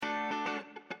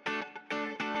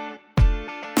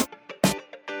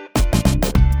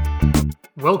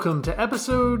Welcome to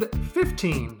episode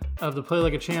 15 of the Play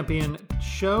Like a Champion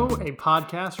show, a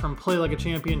podcast from Play Like a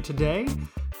Champion Today.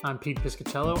 I'm Pete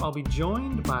Piscatello. I'll be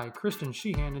joined by Kristen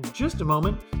Sheehan in just a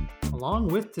moment, along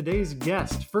with today's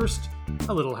guest. First,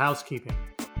 a little housekeeping.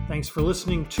 Thanks for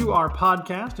listening to our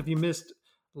podcast. If you missed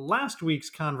last week's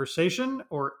conversation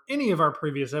or any of our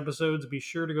previous episodes, be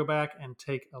sure to go back and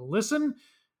take a listen.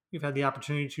 We've had the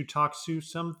opportunity to talk to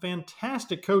some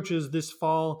fantastic coaches this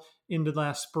fall into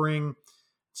last spring.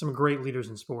 Some great leaders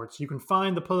in sports. You can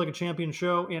find the Play Like a Champion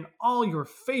show in all your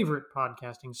favorite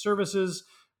podcasting services,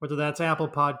 whether that's Apple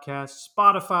Podcasts,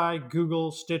 Spotify,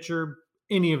 Google, Stitcher,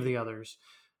 any of the others.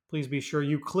 Please be sure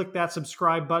you click that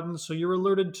subscribe button so you're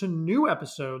alerted to new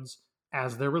episodes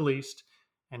as they're released.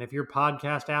 And if your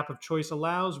podcast app of choice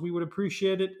allows, we would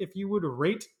appreciate it if you would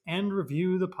rate and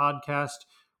review the podcast.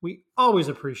 We always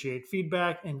appreciate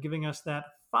feedback, and giving us that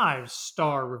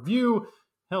 5-star review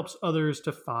helps others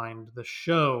to find the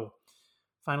show.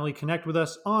 Finally, connect with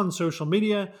us on social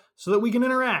media so that we can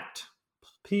interact.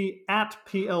 At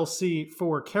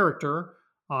PLC4Character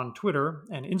on Twitter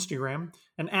and Instagram,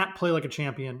 and at Play Like a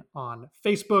Champion on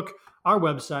Facebook. Our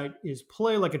website is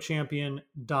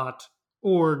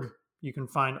playlikeachampion.org. You can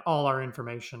find all our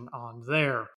information on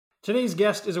there. Today's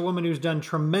guest is a woman who's done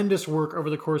tremendous work over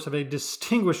the course of a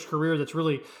distinguished career that's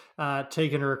really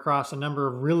taken her across a number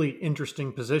of really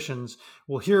interesting positions.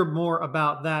 We'll hear more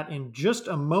about that in just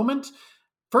a moment.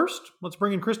 First, let's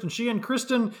bring in Kristen Sheehan.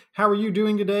 Kristen, how are you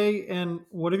doing today, and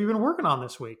what have you been working on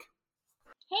this week?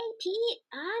 Hey, Pete,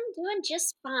 I'm doing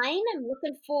just fine. I'm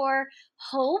looking for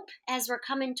hope as we're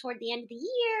coming toward the end of the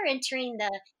year, entering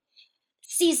the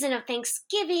season of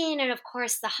Thanksgiving and, of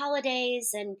course, the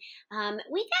holidays. And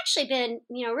we've actually been,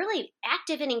 really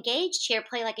active and engaged here,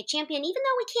 Play Like a Champion, even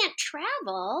though we can't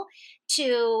travel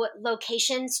to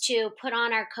locations to put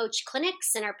on our coach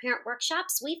clinics and our parent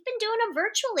workshops. We've been doing them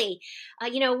virtually.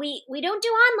 We don't do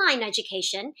online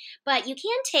education, but you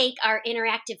can take our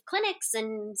interactive clinics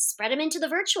and spread them into the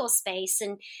virtual space.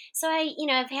 And so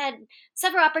I've had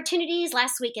several opportunities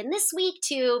last week and this week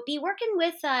to be working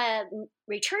with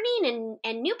returning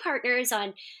and new partners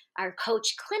on our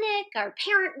coach clinic, our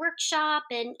parent workshop,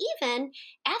 and even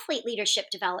athlete leadership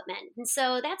development. And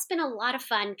so that's been a lot of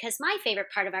fun because my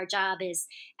favorite part of our job is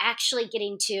actually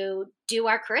getting to do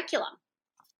our curriculum.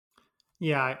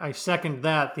 Yeah, I second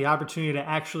that. The opportunity to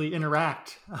actually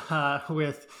interact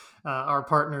with our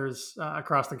partners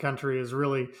across the country is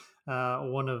really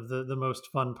one of the most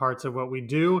fun parts of what we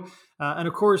do. And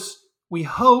of course, we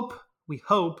hope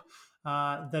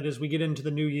that as we get into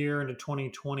the new year, into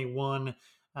 2021,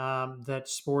 that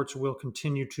sports will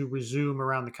continue to resume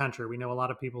around the country. We know a lot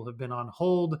of people have been on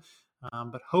hold,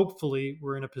 but hopefully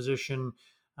we're in a position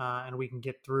and we can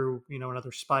get through,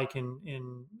 another spike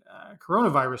in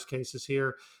coronavirus cases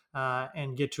here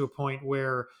and get to a point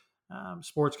where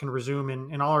sports can resume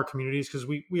in all our communities, because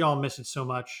we all miss it so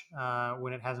much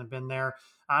when it hasn't been there.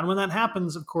 And when that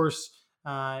happens, of course,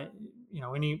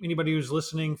 anybody who's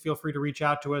listening, feel free to reach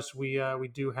out to us. We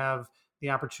do have the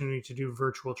opportunity to do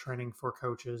virtual training for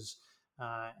coaches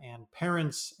and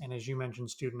parents, and as you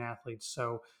mentioned, student athletes.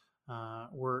 So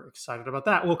we're excited about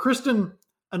that. Well, Kristen,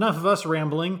 enough of us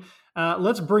rambling.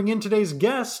 Let's bring in today's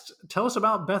guest. Tell us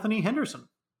about Bethany Henderson.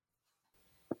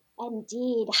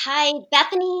 Indeed. Hi,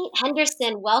 Bethany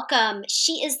Henderson. Welcome.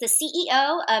 She is the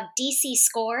CEO of DC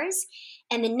Scores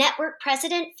and the network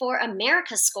president for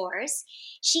America Scores.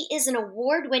 She is an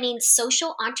award-winning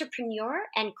social entrepreneur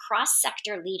and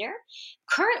cross-sector leader.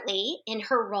 Currently, in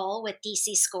her role with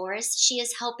DC Scores, she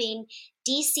is helping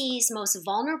DC's most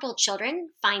vulnerable children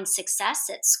find success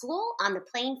at school, on the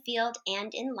playing field,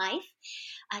 and in life.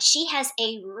 She has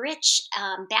a rich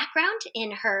background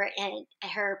in her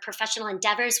professional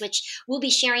endeavors, which we'll be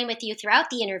sharing with you throughout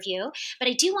the interview. But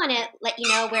I do want to let you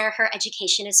know where her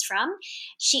education is from.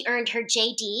 She earned her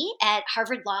JD at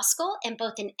Harvard Law School and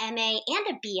both an MA and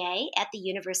a BA at the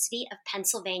University of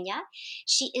Pennsylvania.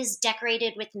 She is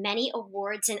decorated with many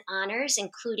awards and honors,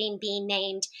 including being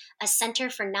named a Center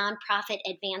for Nonprofit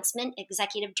Advancement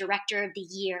Executive Director of the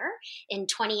Year in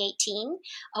 2018,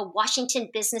 a Washington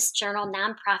Business Journal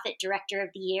Nonprofit Director of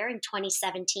the Year in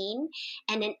 2017,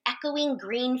 and an Echoing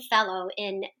Green Fellow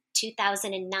in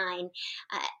 2009.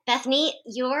 Bethany,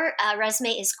 your resume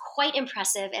is quite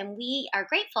impressive, and we are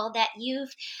grateful that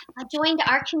you've joined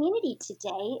our community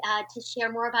today to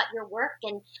share more about your work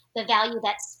and the value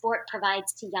that sport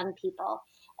provides to young people.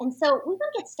 And so we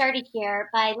will get started here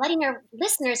by letting our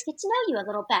listeners get to know you a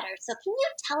little better. So can you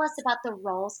tell us about the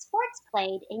role sports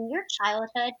played in your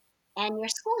childhood and your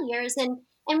school years, and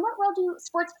what role do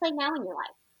sports play now in your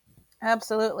life?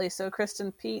 Absolutely. So,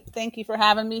 Kristen, Pete, thank you for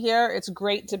having me here. It's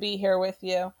great to be here with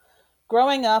you.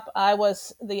 Growing up, I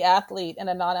was the athlete in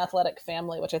a non athletic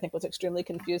family, which I think was extremely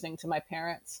confusing to my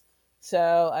parents.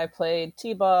 So, I played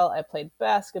t ball, I played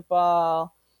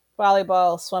basketball,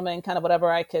 volleyball, swimming, kind of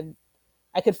whatever I could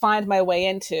find my way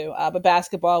into. But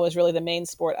basketball was really the main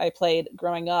sport I played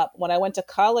growing up. When I went to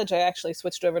college, I actually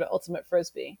switched over to ultimate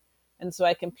frisbee. And so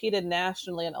I competed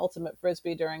nationally in ultimate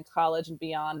frisbee during college and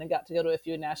beyond and got to go to a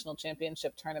few national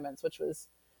championship tournaments, which was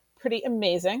pretty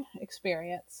amazing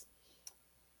experience.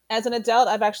 As an adult,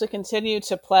 I've actually continued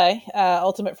to play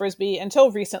ultimate frisbee until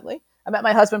recently. I met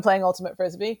my husband playing ultimate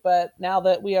frisbee, but now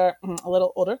that we are a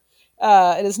little older,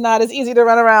 it is not as easy to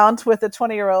run around with the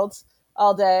 20-year-olds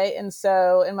all day. And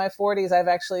so in my 40s, I've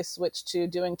actually switched to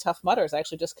doing Tough Mudders. I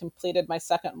actually just completed my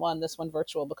second one, this one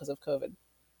virtual because of COVID.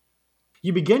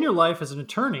 You began your life as an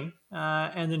attorney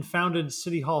and then founded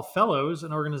City Hall Fellows,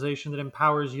 an organization that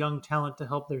empowers young talent to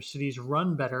help their cities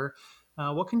run better.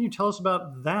 What can you tell us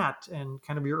about that and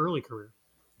kind of your early career?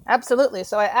 Absolutely.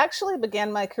 So I actually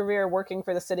began my career working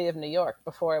for the city of New York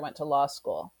before I went to law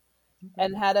school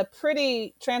and had a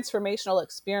pretty transformational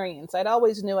experience. I'd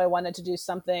always knew I wanted to do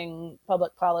something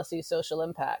public policy, social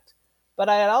impact, but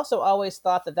I had also always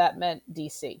thought that that meant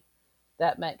DC.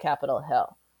 That meant Capitol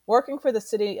Hill. Working for the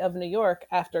city of New York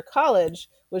after college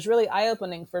was really eye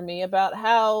opening for me about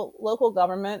how local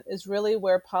government is really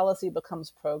where policy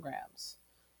becomes programs,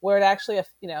 where it actually,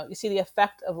 you see the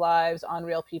effect of lives on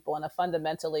real people in a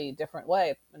fundamentally different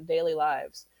way in daily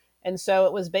lives. And so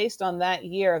it was based on that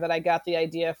year that I got the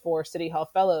idea for City Hall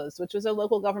Fellows, which was a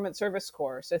local government service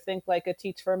corps. So think like a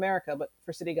Teach for America, but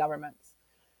for city governments,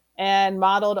 and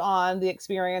modeled on the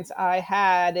experience I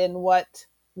had in what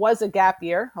was a gap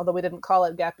year, although we didn't call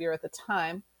it gap year at the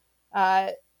time.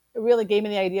 It really gave me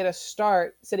the idea to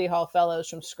start City Hall Fellows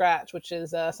from scratch, which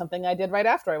is something I did right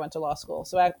after I went to law school.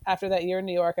 So after that year in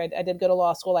New York, I did go to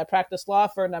law school. I practiced law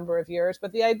for a number of years,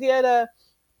 but the idea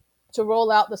to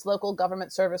roll out this local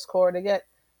government service corps to get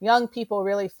young people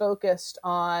really focused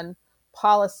on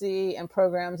policy and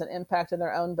programs and impact in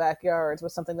their own backyards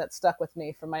was something that stuck with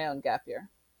me from my own gap year.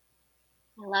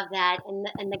 I love that.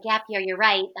 And the gap year, you're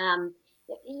right.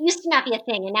 It used to not be a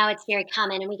thing, and now it's very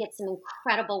common. And we get some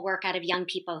incredible work out of young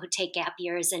people who take gap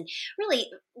years and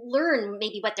really learn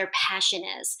maybe what their passion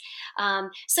is.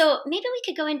 So maybe we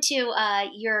could go into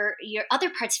your other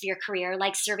parts of your career,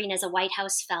 like serving as a White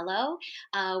House Fellow,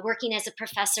 working as a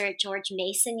professor at George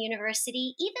Mason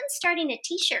University, even starting a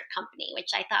T-shirt company, which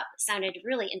I thought sounded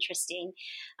really interesting.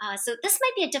 So this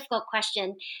might be a difficult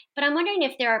question, but I'm wondering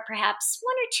if there are perhaps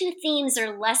one or two themes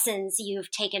or lessons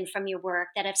you've taken from your work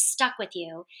that have stuck with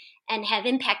you and have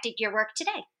impacted your work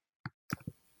today.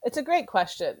 It's a great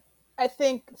question. I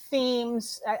think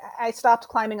themes, I stopped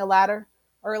climbing a ladder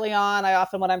early on. I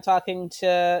often, when I'm talking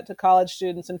to college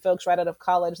students and folks right out of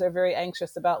college, they're very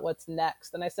anxious about what's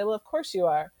next. And I say, well, of course you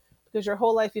are, because your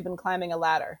whole life you've been climbing a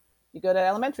ladder. You go to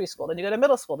elementary school, then you go to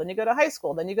middle school, then you go to high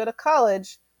school, then you go to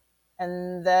college,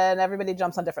 and then everybody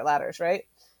jumps on different ladders, right?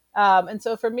 And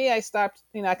so for me, I stopped,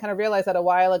 I kind of realized that a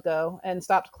while ago and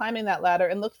stopped climbing that ladder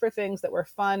and looked for things that were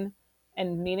fun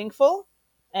and meaningful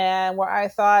and where I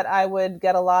thought I would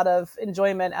get a lot of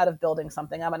enjoyment out of building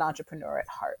something. I'm an entrepreneur at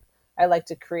heart. I like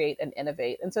to create and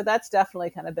innovate. And so that's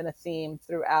definitely kind of been a theme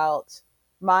throughout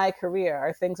my career,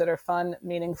 are things that are fun,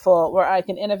 meaningful, where I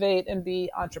can innovate and be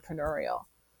entrepreneurial.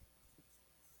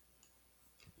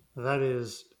 That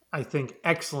is, I think,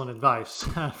 excellent advice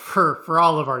for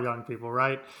all of our young people,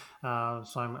 right?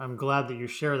 So I'm glad that you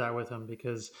share that with them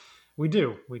because we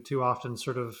too often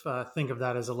sort of think of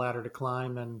that as a ladder to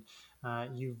climb, and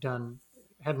you've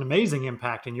had an amazing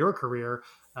impact in your career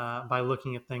by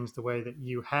looking at things the way that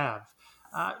you have.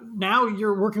 Now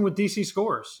you're working with DC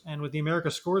Scores and with the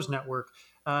America Scores Network.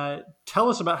 Tell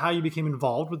us about how you became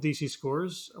involved with DC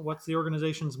Scores. What's the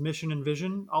organization's mission and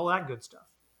vision? All that good stuff.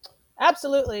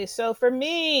 Absolutely. So for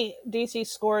me, DC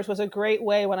Scores was a great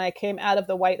way when I came out of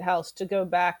the White House to go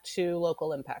back to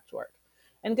local impact work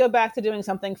and go back to doing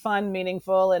something fun,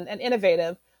 meaningful, and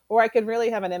innovative where I could really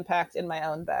have an impact in my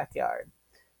own backyard.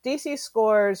 DC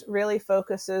Scores really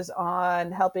focuses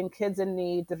on helping kids in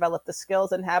need develop the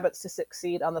skills and habits to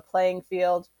succeed on the playing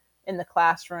field, in the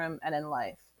classroom, and in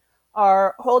life.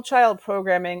 Our whole child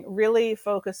programming really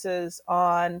focuses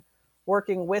on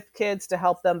working with kids to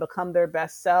help them become their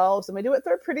best selves. And we do it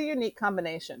through a pretty unique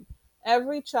combination.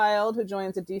 Every child who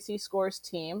joins a DC Scores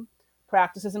team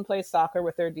practices and plays soccer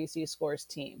with their DC Scores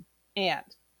team and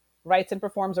writes and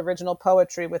performs original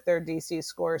poetry with their DC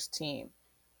Scores team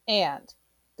and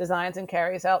designs and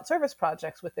carries out service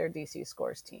projects with their DC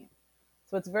Scores team.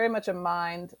 So it's very much a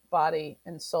mind, body,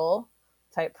 and soul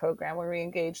type program where we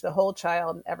engage the whole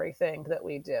child in everything that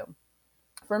we do.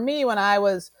 For me, when I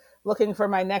was looking for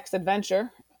my next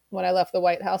adventure, when I left the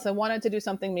White House, I wanted to do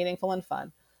something meaningful and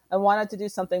fun. I wanted to do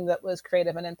something that was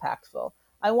creative and impactful.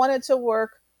 I wanted to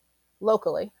work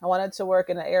locally. I wanted to work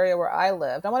in an area where I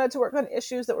lived. I wanted to work on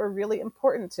issues that were really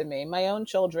important to me. My own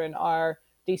children are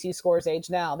DC Scores age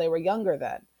now. They were younger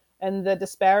then. And the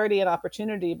disparity and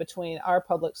opportunity between our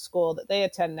public school that they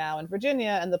attend now in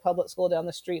Virginia and the public school down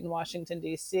the street in Washington,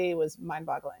 D.C. was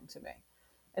mind-boggling to me.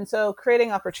 And so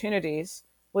creating opportunities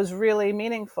was really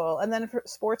meaningful. And then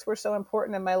sports were so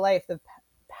important in my life. The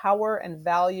power and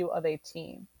value of a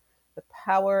team, the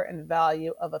power and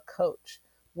value of a coach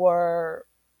were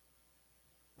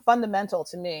fundamental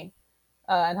to me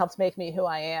and helped make me who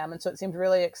I am. And so it seemed a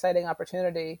really exciting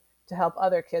opportunity to help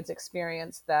other kids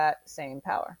experience that same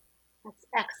power. That's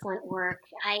excellent work.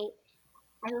 I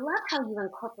love how you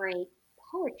incorporate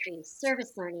poetry,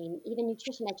 service learning, even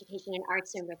nutrition education and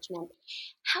arts enrichment.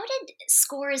 How did the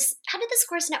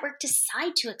Scores Network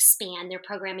decide to expand their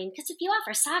programming? Because if you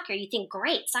offer soccer, you think,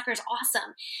 great, soccer is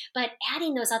awesome. But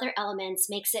adding those other elements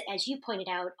makes it, as you pointed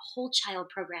out, whole child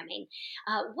programming.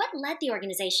 What led the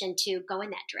organization to go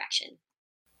in that direction?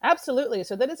 Absolutely.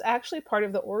 So that is actually part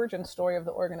of the origin story of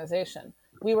the organization.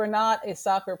 We were not a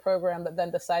soccer program that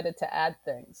then decided to add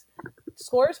things.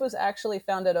 Scores was actually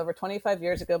founded over 25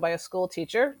 years ago by a school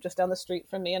teacher just down the street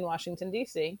from me in Washington,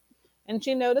 D.C. And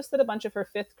she noticed that a bunch of her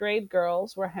fifth grade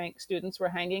students were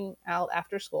hanging out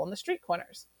after school in the street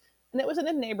corners. And it was in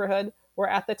a neighborhood where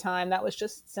at the time that was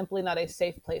just simply not a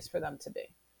safe place for them to be.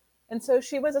 And so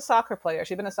she was a soccer player.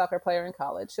 She'd been a soccer player in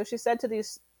college. So she said to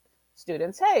these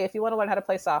students, hey, if you want to learn how to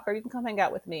play soccer, you can come hang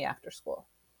out with me after school.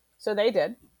 So they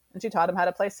did. And she taught them how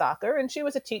to play soccer. And she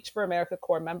was a Teach for America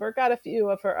Corps member, got a few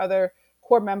of her other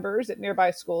Corps members at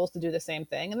nearby schools to do the same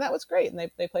thing. And that was great.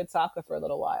 And they played soccer for a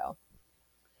little while.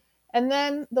 And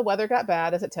then the weather got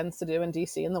bad, as it tends to do in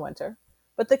DC in the winter.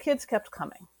 But the kids kept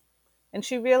coming. And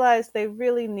she realized they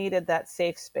really needed that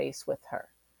safe space with her,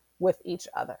 with each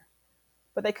other.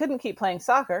 But they couldn't keep playing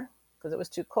soccer because it was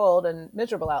too cold and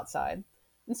miserable outside.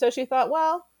 And so she thought,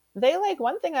 well, they like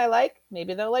one thing I like,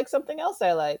 maybe they'll like something else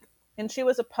I like. And she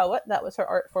was a poet. That was her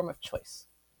art form of choice.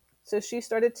 So she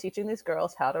started teaching these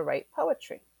girls how to write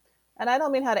poetry. And I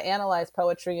don't mean how to analyze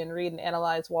poetry and read and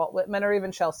analyze Walt Whitman or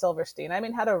even Shel Silverstein. I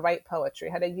mean how to write poetry,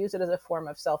 how to use it as a form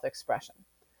of self-expression.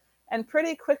 And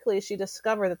pretty quickly, she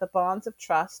discovered that the bonds of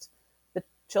trust the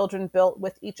children built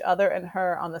with each other and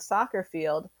her on the soccer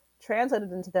field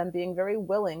translated into them being very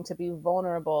willing to be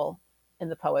vulnerable in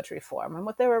the poetry form. And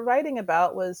what they were writing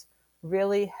about was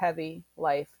really heavy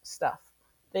life stuff,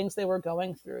 things they were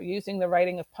going through, using the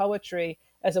writing of poetry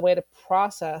as a way to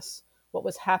process what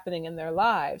was happening in their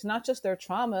lives, not just their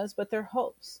traumas, but their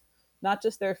hopes, not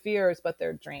just their fears, but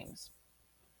their dreams.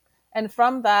 And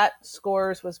from that,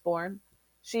 Scores was born.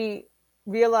 She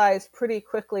realized pretty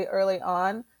quickly early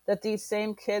on that these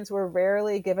same kids were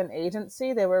rarely given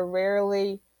agency. They were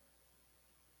rarely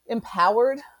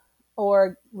empowered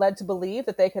or led to believe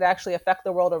that they could actually affect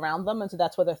the world around them. And so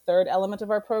that's where the third element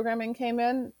of our programming came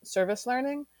in, service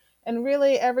learning. And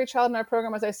really every child in our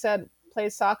program, as I said,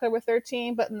 plays soccer with their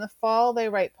team, but in the fall, they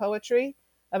write poetry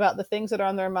about the things that are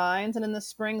on their minds. And in the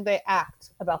spring, they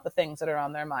act about the things that are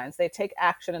on their minds. They take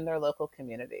action in their local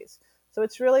communities. So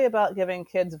it's really about giving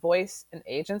kids voice and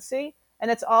agency,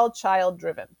 and it's all child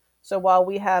driven. So while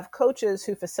we have coaches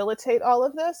who facilitate all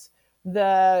of this,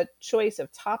 the choice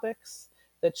of topics,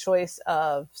 the choice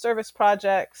of service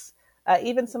projects,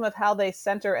 even some of how they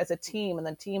center as a team and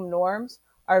the team norms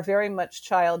are very much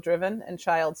child driven and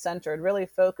child centered, really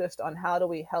focused on how do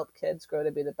we help kids grow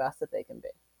to be the best that they can be.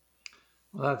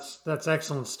 Well, that's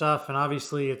excellent stuff. And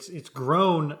obviously it's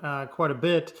grown quite a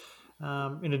bit.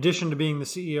 In addition to being the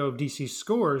CEO of DC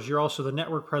Scores, you're also the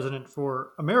network president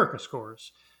for America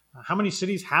Scores. How many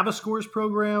cities have a Scores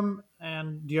program?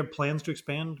 And do you have plans to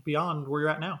expand beyond where you're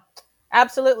at now?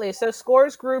 Absolutely. So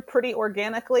Scores grew pretty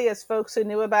organically as folks who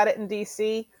knew about it in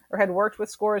DC or had worked with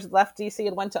Scores left DC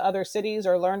and went to other cities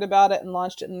or learned about it and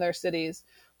launched it in their cities.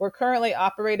 We're currently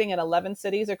operating in 11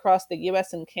 cities across the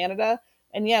US and Canada.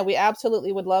 And yeah, we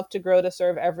absolutely would love to grow to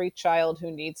serve every child who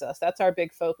needs us. That's our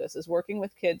big focus, is working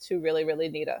with kids who really, really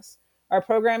need us. Our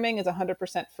programming is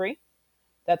 100% free.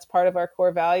 That's part of our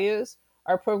core values.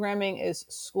 Our programming is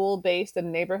school-based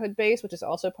and neighborhood-based, which is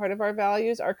also part of our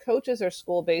values. Our coaches are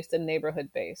school-based and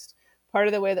neighborhood-based. Part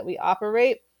of the way that we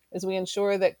operate is we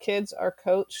ensure that kids are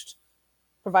coached,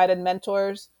 provided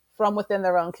mentors from within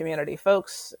their own community,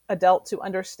 folks, adults who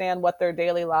understand what their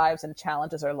daily lives and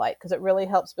challenges are like, because it really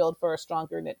helps build for a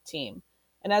stronger knit team.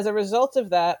 And as a result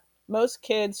of that, Most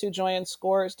kids who join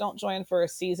Scores don't join for a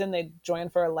season, they join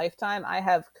for a lifetime. I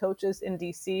have coaches in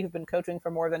DC who've been coaching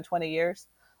for more than 20 years.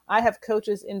 I have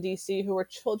coaches in DC who were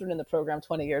children in the program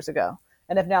 20 years ago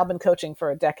and have now been coaching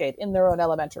for a decade in their own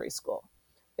elementary school.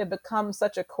 It becomes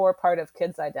such a core part of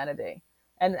kids' identity.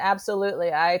 And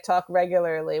absolutely, I talk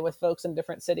regularly with folks in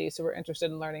different cities who are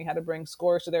interested in learning how to bring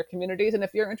Scores to their communities. And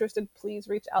if you're interested, please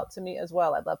reach out to me as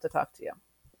well. I'd love to talk to you.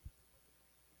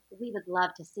 We would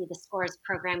love to see the Scores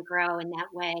program grow in that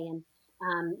way, and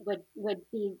would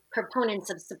be proponents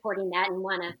of supporting that, and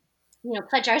want to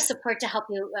pledge our support to help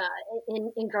you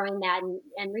in growing that.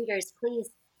 And readers, please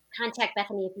contact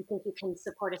Bethany if you think you can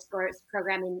support a Scores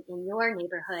program in your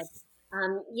neighborhood.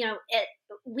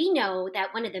 We know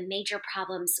that one of the major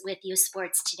problems with youth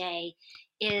sports today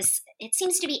is it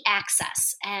seems to be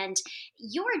access, and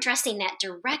you're addressing that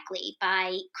directly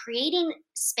by creating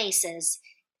spaces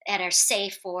that are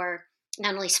safe for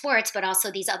not only sports, but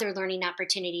also these other learning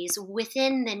opportunities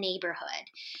within the neighborhood.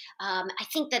 I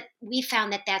think that we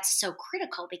found that that's so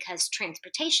critical because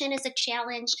transportation is a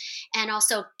challenge, and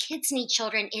also kids need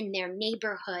children in their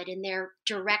neighborhood, in their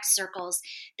direct circles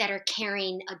that are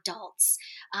caring adults,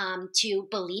 to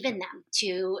believe in them,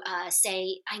 to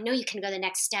say, I know you can go the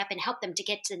next step, and help them to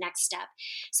get to the next step.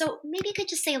 So maybe you could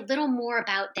just say a little more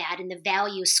about that and the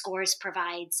value Scores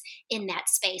provides in that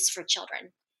space for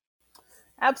children.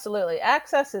 Absolutely.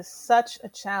 Access is such a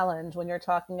challenge when you're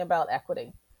talking about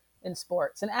equity in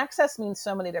sports. And access means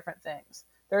so many different things.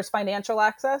 There's financial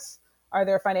access. Are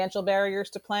there financial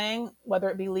barriers to playing? Whether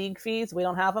it be league fees, we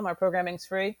don't have them. Our programming's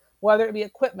free. Whether it be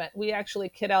equipment, we actually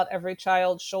kit out every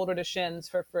child shoulder to shins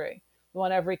for free. We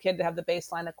want every kid to have the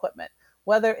baseline equipment.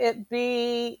 Whether it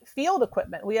be field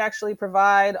equipment, we actually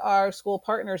provide our school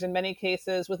partners in many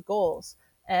cases with goals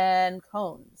and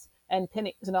cones and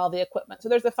pinnings and all the equipment. So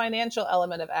there's the financial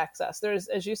element of access. There's,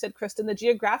 as you said, Kristen, the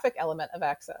geographic element of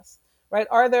access, right?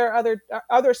 Are there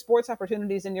other sports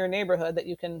opportunities in your neighborhood that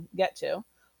you can get to?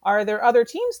 Are there other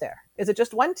teams there? Is it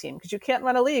just one team? Because you can't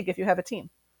run a league if you have a team,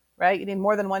 right? You need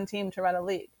more than one team to run a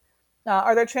league.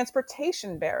 Are there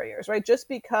transportation barriers, right? Just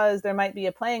because there might be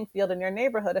a playing field in your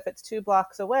neighborhood, if it's 2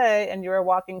 blocks away and you're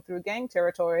walking through gang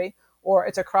territory or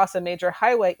it's across a major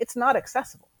highway, it's not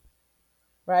accessible.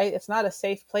 Right? It's not a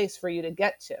safe place for you to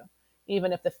get to,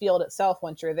 even if the field itself,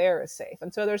 once you're there, is safe.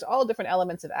 And so there's all different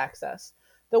elements of access.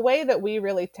 The way that we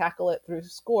really tackle it through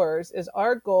Scores is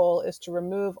our goal is to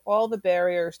remove all the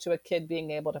barriers to a kid being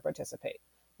able to participate.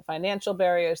 The financial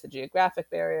barriers, the geographic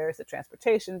barriers, the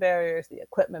transportation barriers, the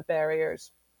equipment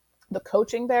barriers, the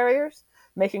coaching barriers,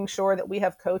 making sure that we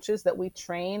have coaches that we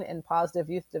train in positive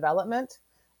youth development,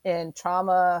 in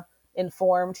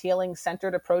trauma-informed,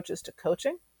 healing-centered approaches to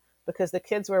coaching, because the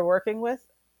kids we're working with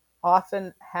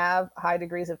often have high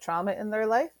degrees of trauma in their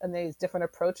life, and these different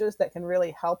approaches that can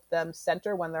really help them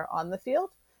center when they're on the field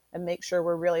and make sure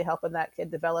we're really helping that kid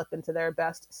develop into their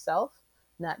best self,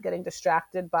 not getting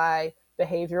distracted by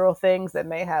behavioral things that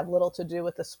may have little to do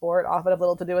with the sport, often have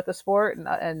little to do with the sport and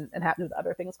have to do with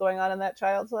other things going on in that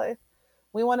child's life.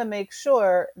 We want to make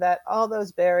sure that all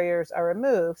those barriers are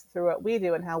removed through what we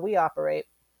do and how we operate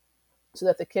so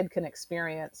that the kid can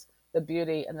experience the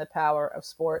beauty and the power of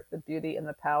sport, the beauty and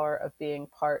the power of being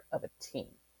part of a team.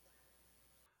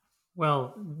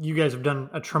 Well, you guys have done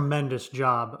a tremendous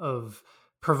job of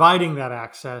providing that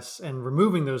access and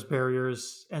removing those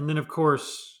barriers. And then, of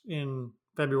course, in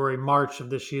February, March of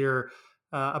this year,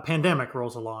 a pandemic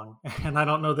rolls along. And I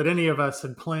don't know that any of us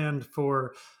had planned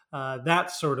for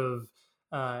that sort of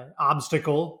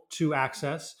obstacle to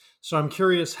access. So I'm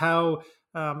curious how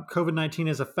COVID-19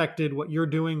 has affected what you're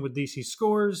doing with DC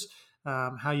Scores,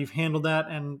 how you've handled that,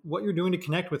 and what you're doing to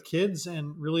connect with kids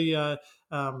and really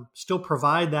still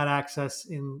provide that access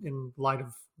in light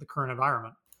of the current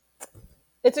environment.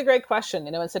 It's a great question.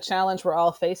 It's a challenge we're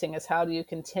all facing is how do you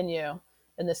continue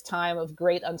in this time of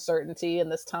great uncertainty, in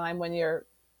this time when you're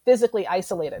physically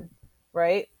isolated,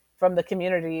 right, from the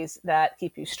communities that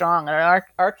keep you strong. And in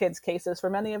our kids' cases, for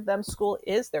many of them, school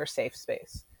is their safe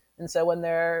space. And so when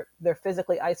they're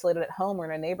physically isolated at home or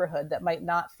in a neighborhood, that might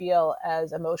not feel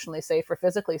as emotionally safe or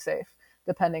physically safe,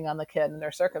 depending on the kid and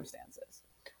their circumstances.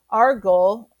 Our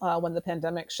goal when the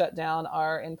pandemic shut down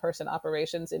our in-person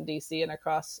operations in DC and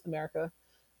across America,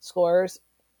 Scores,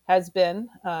 has been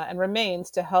and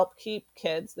remains to help keep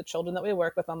kids, the children that we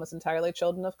work with, almost entirely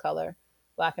children of color,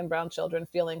 Black and brown children,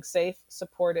 feeling safe,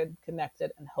 supported,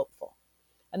 connected, and hopeful.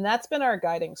 And that's been our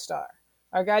guiding star.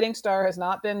 Our guiding star has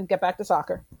not been get back to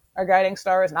soccer. Our guiding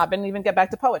star has not been even get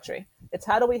back to poetry. It's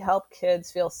how do we help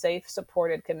kids feel safe,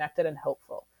 supported, connected, and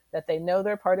hopeful, that they know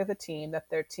they're part of a team, that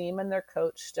their team and their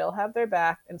coach still have their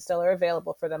back and still are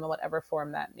available for them in whatever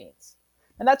form that means.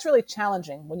 And that's really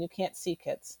challenging when you can't see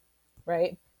kids,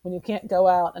 right? When you can't go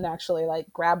out and actually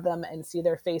like grab them and see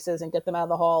their faces and get them out of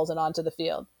the halls and onto the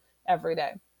field every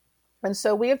day. And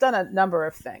so we have done a number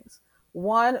of things.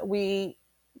 One, we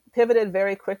pivoted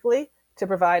very quickly to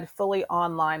provide fully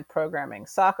online programming,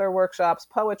 soccer workshops,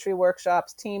 poetry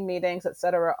workshops, team meetings, et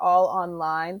cetera, all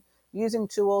online, using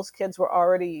tools kids were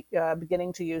already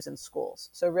beginning to use in schools.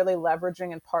 So really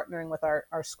leveraging and partnering with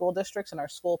our school districts and our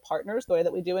school partners the way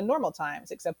that we do in normal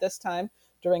times, except this time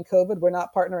during COVID, we're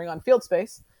not partnering on field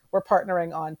space, we're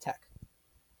partnering on tech,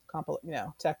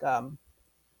 tech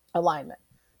alignment.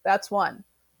 That's one.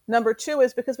 Number two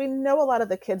is because we know a lot of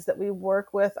the kids that we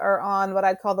work with are on what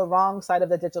I'd call the wrong side of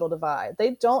the digital divide.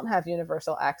 They don't have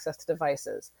universal access to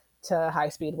devices, to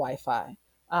high-speed Wi-Fi,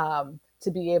 to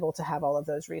be able to have all of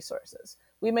those resources.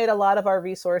 We made a lot of our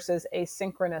resources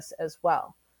asynchronous as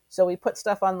well. So we put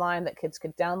stuff online that kids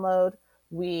could download.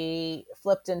 We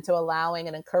flipped into allowing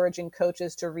and encouraging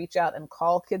coaches to reach out and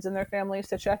call kids and their families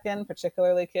to check in,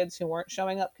 particularly kids who weren't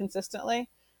showing up consistently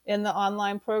in the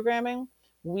online programming.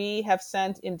 We have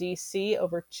sent in DC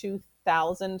over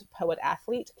 2,000 Poet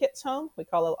Athlete kits home. We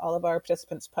call all of our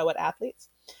participants Poet Athletes.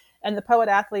 And the Poet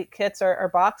Athlete kits are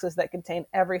boxes that contain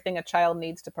everything a child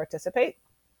needs to participate.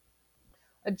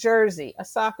 A jersey, a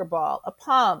soccer ball, a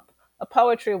pump, a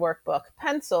poetry workbook,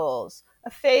 pencils, a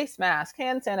face mask,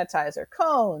 hand sanitizer,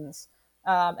 cones,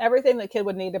 everything the kid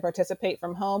would need to participate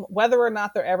from home, whether or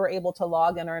not they're ever able to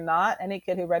log in or not. Any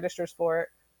kid who registers for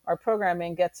our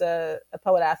programming gets a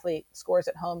Poet Athlete Scores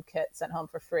at Home kit sent home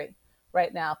for free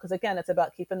right now. Because again, it's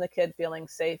about keeping the kid feeling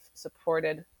safe,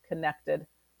 supported, connected,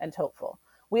 and hopeful.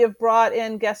 We have brought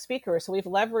in guest speakers. So we've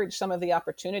leveraged some of the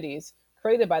opportunities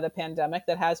created by the pandemic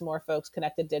that has more folks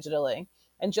connected digitally.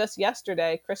 And just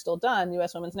yesterday, Crystal Dunn,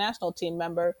 U.S. Women's National Team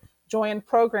member, joined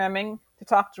programming to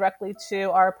talk directly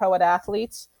to our Poet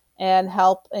Athletes and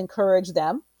help encourage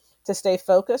them to stay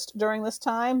focused during this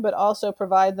time, but also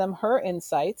provide them her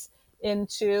insights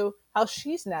into how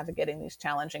she's navigating these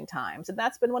challenging times. And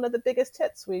that's been one of the biggest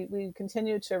hits. We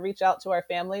continue to reach out to our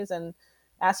families and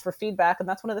ask for feedback. And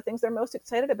that's one of the things they're most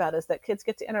excited about, is that kids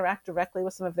get to interact directly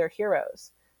with some of their heroes.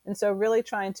 And so really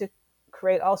trying to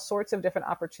create all sorts of different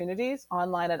opportunities,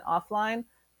 online and offline,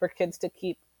 for kids to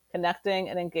keep connecting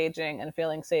and engaging and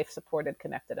feeling safe, supported,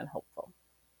 connected, and hopeful.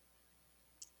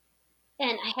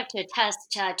 And I have to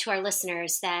attest to our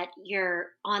listeners that your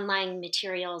online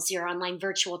materials, your online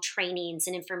virtual trainings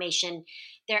and information,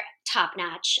 they're top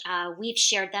notch. We've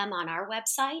shared them on our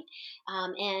website.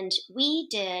 And we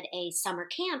did a summer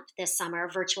camp this summer,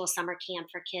 a virtual summer camp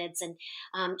for kids, and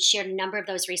shared a number of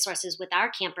those resources with our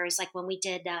campers. Like when we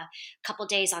did a couple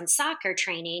days on soccer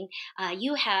training,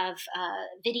 you have a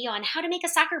video on how to make a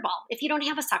soccer ball if you don't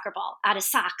have a soccer ball out of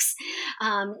socks,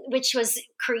 which was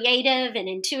creative and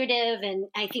intuitive and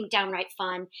I think downright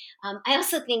fun. I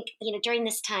also think, during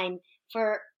this time,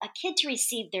 for a kid to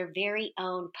receive their very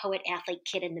own Poet Athlete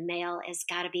kit in the mail has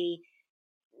got to be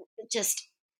just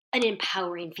an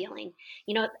empowering feeling.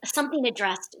 Something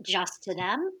addressed just to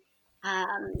them. I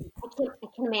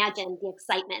can imagine the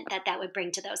excitement that would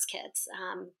bring to those kids.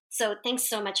 So thanks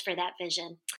so much for that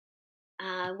vision.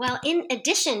 Well, in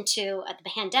addition to the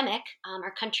pandemic,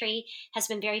 our country has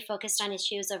been very focused on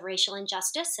issues of racial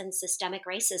injustice and systemic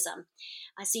racism.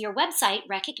 So your website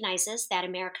recognizes that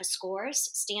America Scores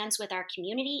stands with our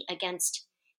community against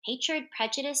hatred,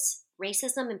 prejudice,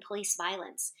 racism, and police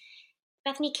violence.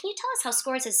 Bethany, can you tell us how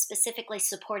Scores is specifically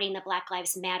supporting the Black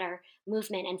Lives Matter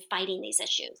movement and fighting these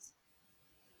issues?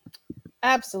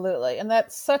 Absolutely. And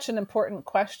that's such an important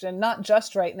question, not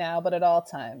just right now, but at all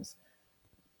times.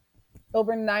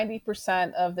 Over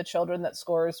 90% of the children that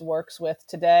Scores works with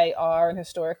today are and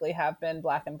historically have been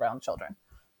Black and brown children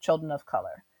of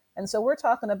color. And so we're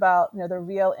talking about the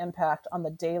real impact on the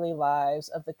daily lives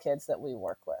of the kids that we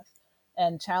work with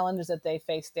and challenges that they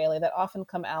face daily that often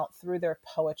come out through their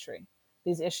poetry.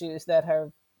 These issues that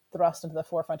have thrust into the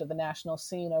forefront of the national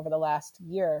scene over the last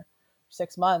year,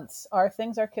 6 months, are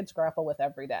things our kids grapple with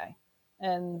every day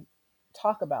and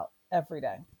talk about every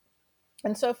day.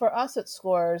 And so for us at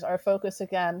Scores, our focus,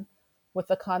 again, with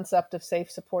the concept of safe,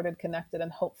 supported, connected,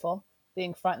 and hopeful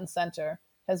being front and center,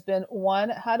 has been, one,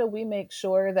 how do we make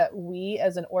sure that we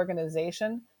as an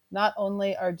organization not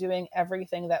only are doing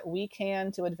everything that we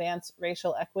can to advance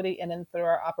racial equity in and through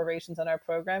our operations and our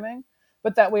programming,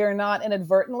 but that we are not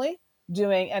inadvertently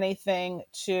doing anything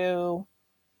to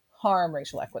harm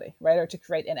racial equity, right, or to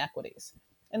create inequities.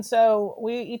 And so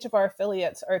each of our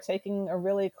affiliates are taking a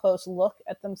really close look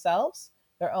at themselves,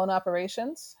 their own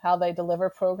operations, how they deliver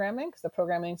programming, because the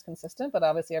programming is consistent, but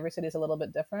obviously every city is a little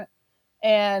bit different,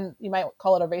 And you might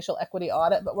call it a racial equity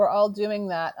audit, but we're all doing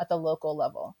that at the local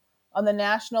level. On the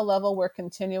national level, we're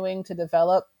continuing to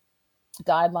develop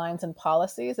guidelines and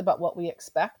policies about what we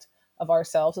expect of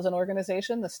ourselves as an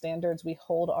organization, the standards we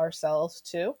hold ourselves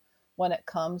to when it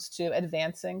comes to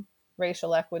advancing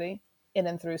racial equity in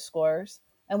and through scores.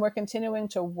 And we're continuing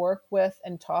to work with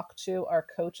and talk to our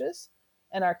coaches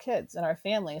and our kids and our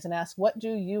families and ask, what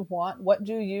do you want? What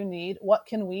do you need? What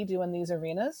can we do in these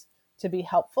arenas to be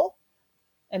helpful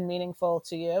and meaningful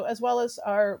to you, as well as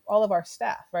all of our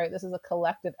staff, right? This is a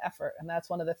collective effort. And that's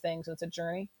one of the things. It's a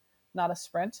journey, not a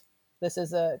sprint. This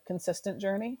is a consistent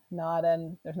journey,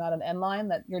 there's not an end line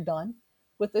that you're done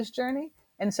with this journey.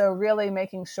 And so really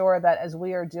making sure that as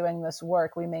we are doing this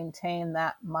work, we maintain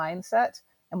that mindset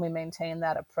and we maintain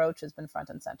that approach has been front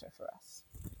and center for us.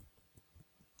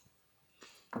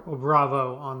 Well,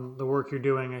 bravo on the work you're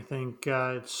doing. I think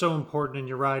it's so important, and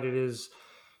you're right, it is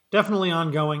definitely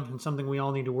ongoing and something we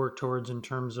all need to work towards in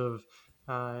terms of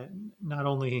not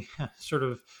only sort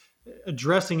of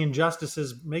addressing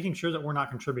injustices, making sure that we're not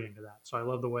contributing to that. So I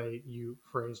love the way you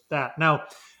phrased that. Now,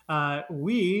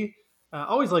 we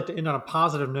always like to end on a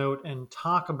positive note and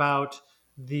talk about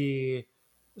the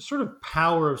sort of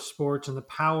power of sports and the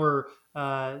power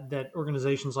that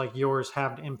organizations like yours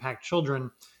have to impact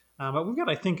children. But we've got,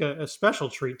 I think, a special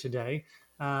treat today.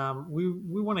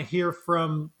 We want to hear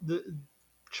from the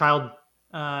child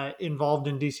involved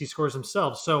in DC Scores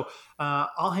themselves. So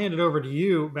I'll hand it over to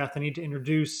you, Bethany, to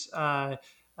introduce a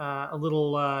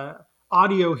little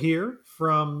audio here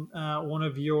from one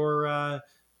of your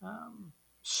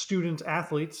student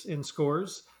athletes in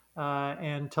Scores,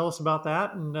 and tell us about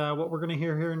that and what we're going to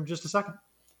hear here in just a second.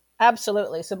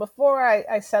 Absolutely. So before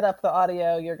I set up the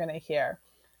audio you're going to hear,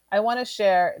 I want to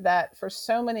share that for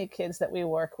so many kids that we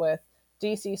work with,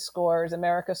 DC Scores,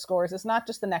 America Scores, is not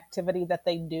just an activity that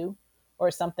they do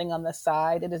or something on the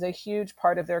side. It is a huge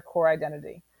part of their core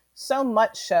identity. So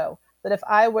much so that if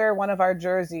I wear one of our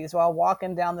jerseys while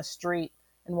walking down the street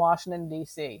in Washington,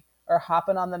 D.C., or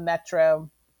hopping on the metro,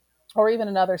 or even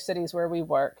in other cities where we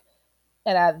work,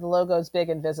 and the logo's big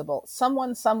and visible,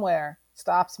 someone somewhere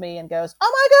stops me and goes,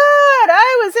 "Oh my God,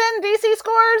 I was in DC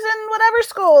Scores in whatever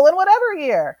school in whatever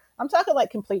year." I'm talking like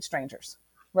complete strangers,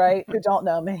 right? Who don't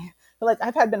know me. But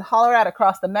like I've been hollered at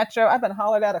across the metro. I've been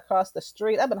hollered at across the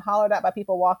street. I've been hollered at by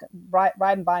people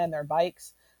riding by on their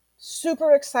bikes.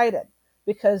 Super excited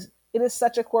because it is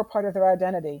such a core part of their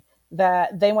identity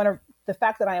that they want to, the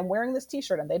fact that I am wearing this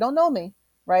t-shirt and they don't know me,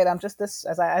 right? I'm just this,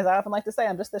 as I often like to say,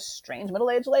 I'm just this strange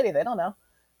middle-aged lady. They don't know.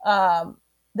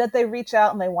 That they reach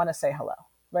out and they want to say hello,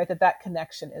 right? That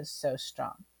connection is so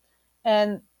strong.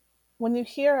 And when you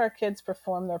hear our kids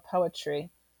perform their poetry,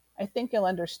 I think you'll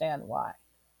understand why.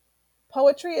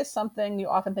 Poetry is something you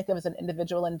often think of as an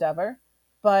individual endeavor,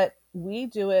 but we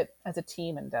do it as a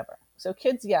team endeavor. So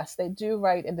kids, yes, they do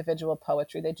write individual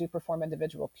poetry. They do perform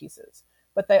individual pieces,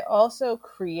 but they also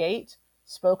create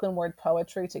spoken word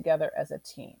poetry together as a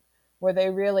team where they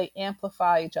really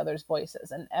amplify each other's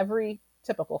voices. And every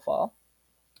typical fall,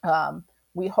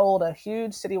 we hold a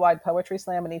huge citywide poetry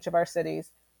slam in each of our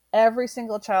cities. Every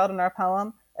single child in our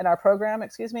program,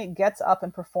 gets up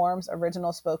and performs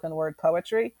original spoken word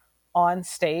poetry on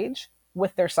stage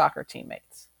with their soccer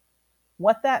teammates.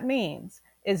 What that means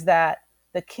is that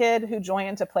the kid who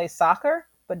joined to play soccer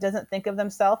but doesn't think of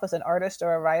themselves as an artist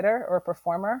or a writer or a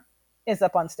performer is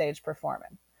up on stage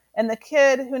performing. And the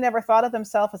kid who never thought of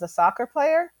himself as a soccer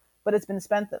player but has been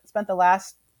spent the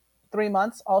last 3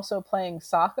 months also playing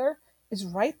soccer is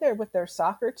right there with their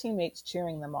soccer teammates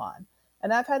cheering them on.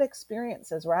 And I've had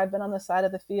experiences where I've been on the side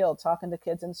of the field talking to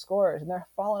kids in Scores, and they're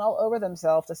falling all over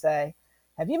themselves to say,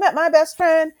 "Have you met my best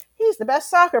friend? He's the best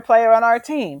soccer player on our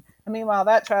team." And meanwhile,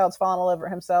 that child's falling all over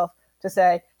himself to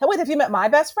say, "Hey, wait, have you met my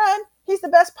best friend? He's the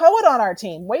best poet on our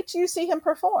team. Wait till you see him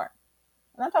perform."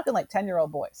 And I'm talking like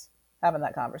 10-year-old boys having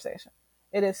that conversation.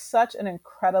 It is such an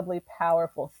incredibly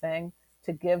powerful thing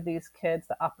to give these kids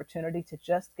the opportunity to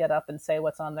just get up and say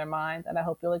what's on their mind. And I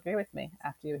hope you'll agree with me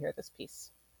after you hear this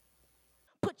piece.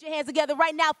 Put your hands together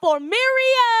right now for Miriam!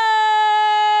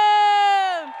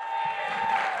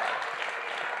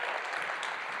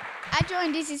 I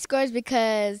joined DC Scores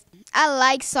because I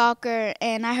like soccer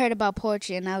and I heard about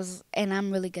poetry and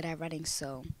I'm really good at writing,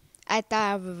 so I thought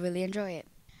I would really enjoy it.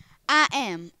 I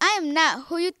am not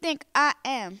who you think I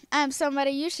am. I am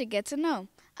somebody you should get to know.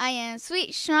 I am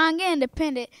sweet, strong, and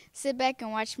independent. Sit back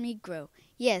and watch me grow.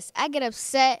 Yes, I get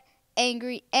upset,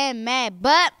 angry, and mad,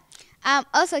 but I'm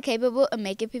also capable of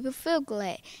making people feel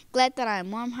glad. Glad that I'm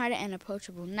warm-hearted and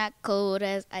approachable, not cold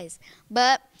as ice.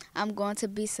 But I'm going to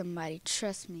be somebody.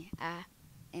 Trust me, I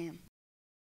am.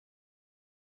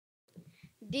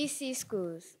 DC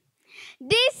schools.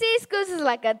 DC schools is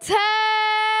like a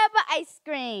tub of ice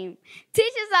cream.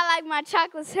 Teachers are like my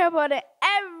chocolate syrup and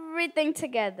everything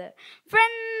together.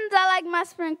 Friends are like my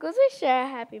sprinkles. We share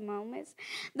happy moments.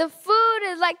 The food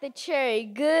is like the cherry,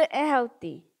 good and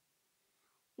healthy.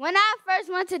 When I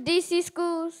first went to DC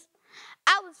schools,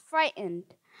 I was frightened.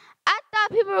 I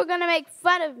thought people were going to make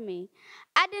fun of me.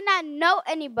 I did not know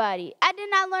anybody. I did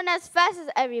not learn as fast as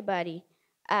everybody.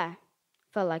 I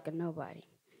felt like a nobody.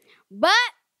 But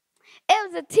it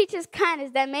was the teacher's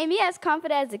kindness that made me as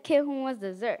confident as a kid who wants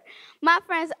dessert. My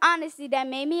friend's honesty that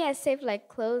made me as safe like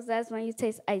clothes as when you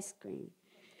taste ice cream.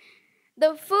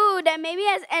 The food that made me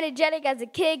as energetic as a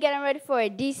kid getting ready for a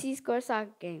DC score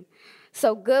soccer game.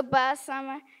 So goodbye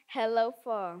summer, hello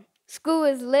fall. School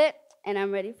is lit and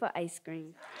I'm ready for ice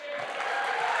cream.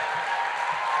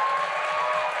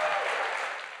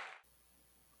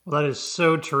 Well, that is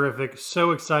so terrific,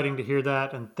 so exciting to hear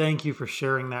that, and thank you for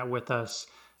sharing that with us.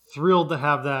 Thrilled to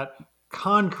have that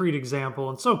concrete example,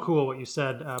 and so cool what you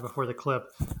said before the clip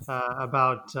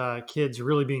about kids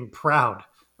really being proud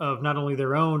of not only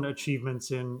their own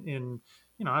achievements in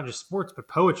not just sports but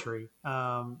poetry,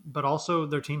 but also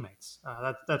their teammates.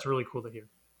 That's really cool to hear.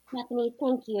 Bethany,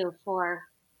 thank you for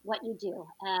what you do.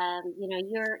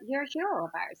 You're a hero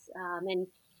of ours,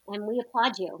 and we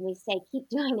applaud you and we say keep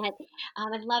doing it. I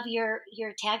love your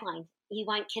tagline. You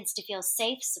want kids to feel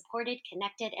safe, supported,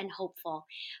 connected, and hopeful.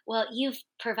 Well, you've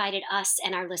provided us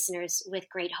and our listeners with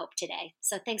great hope today.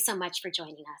 So thanks so much for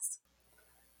joining us.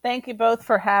 Thank you both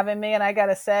for having me. And I got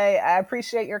to say, I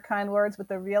appreciate your kind words, but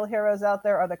the real heroes out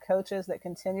there are the coaches that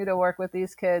continue to work with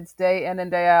these kids day in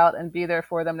and day out and be there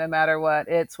for them no matter what.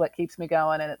 It's what keeps me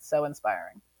going, and it's so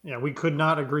inspiring. Yeah, we could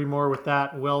not agree more with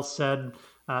that. Well said.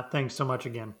 Thanks so much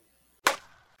again.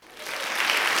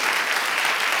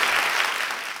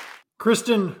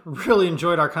 Kristen, really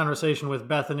enjoyed our conversation with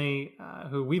Bethany,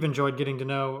 who we've enjoyed getting to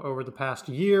know over the past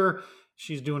year.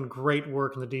 She's doing great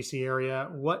work in the DC area.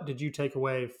 What did you take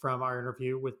away from our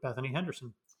interview with Bethany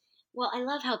Henderson? Well, I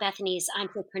love how Bethany's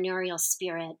entrepreneurial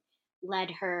spirit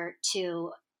led her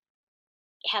to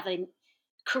have a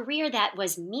career that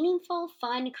was meaningful,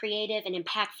 fun, creative, and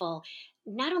impactful,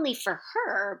 not only for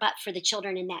her, but for the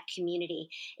children in that community.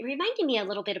 It reminded me a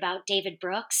little bit about David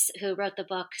Brooks, who wrote the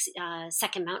book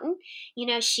Second Mountain.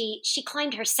 She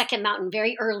climbed her second mountain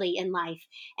very early in life,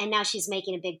 and now she's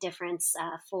making a big difference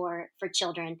for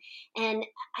children. And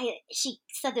she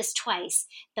said this twice: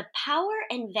 the power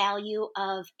and value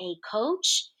of a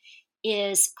coach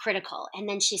is critical. And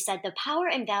then she said the power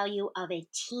and value of a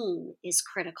team is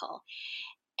critical.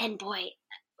 And boy,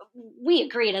 we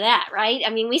agree to that, right?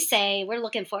 I mean, we say we're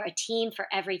looking for a team for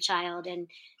every child, and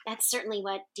that's certainly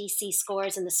what DC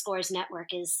Scores and the Scores Network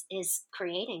is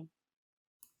creating.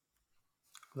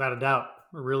 Without a doubt,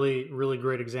 a really, really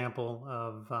great example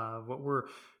of what we're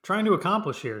trying to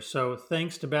accomplish here. So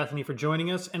thanks to Bethany for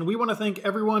joining us, and we want to thank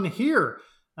everyone here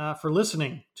for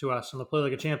listening to us on the Play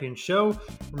Like a Champion show.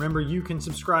 Remember, you can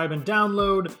subscribe and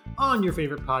download on your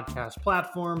favorite podcast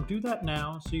platform. Do that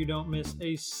now so you don't miss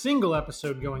a single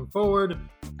episode going forward.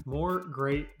 More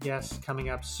great guests coming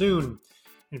up soon. And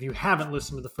if you haven't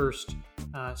listened to the first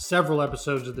several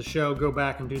episodes of the show, go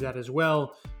back and do that as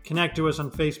well. Connect to us on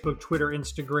Facebook, Twitter,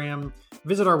 Instagram.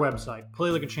 Visit our website,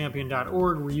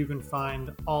 playlikeachampion.org, where you can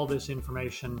find all this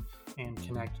information and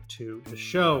connect to the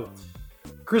show.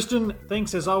 Kristen,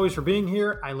 thanks as always for being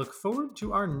here. I look forward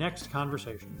to our next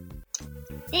conversation.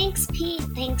 Thanks, Pete.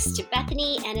 Thanks to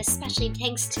Bethany, and especially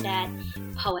thanks to that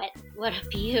poet. What a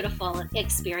beautiful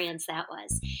experience that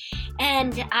was.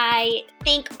 And I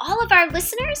thank all of our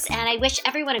listeners, and I wish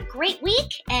everyone a great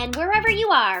week. And wherever you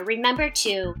are, remember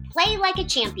to play like a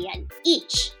champion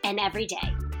each and every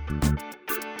day.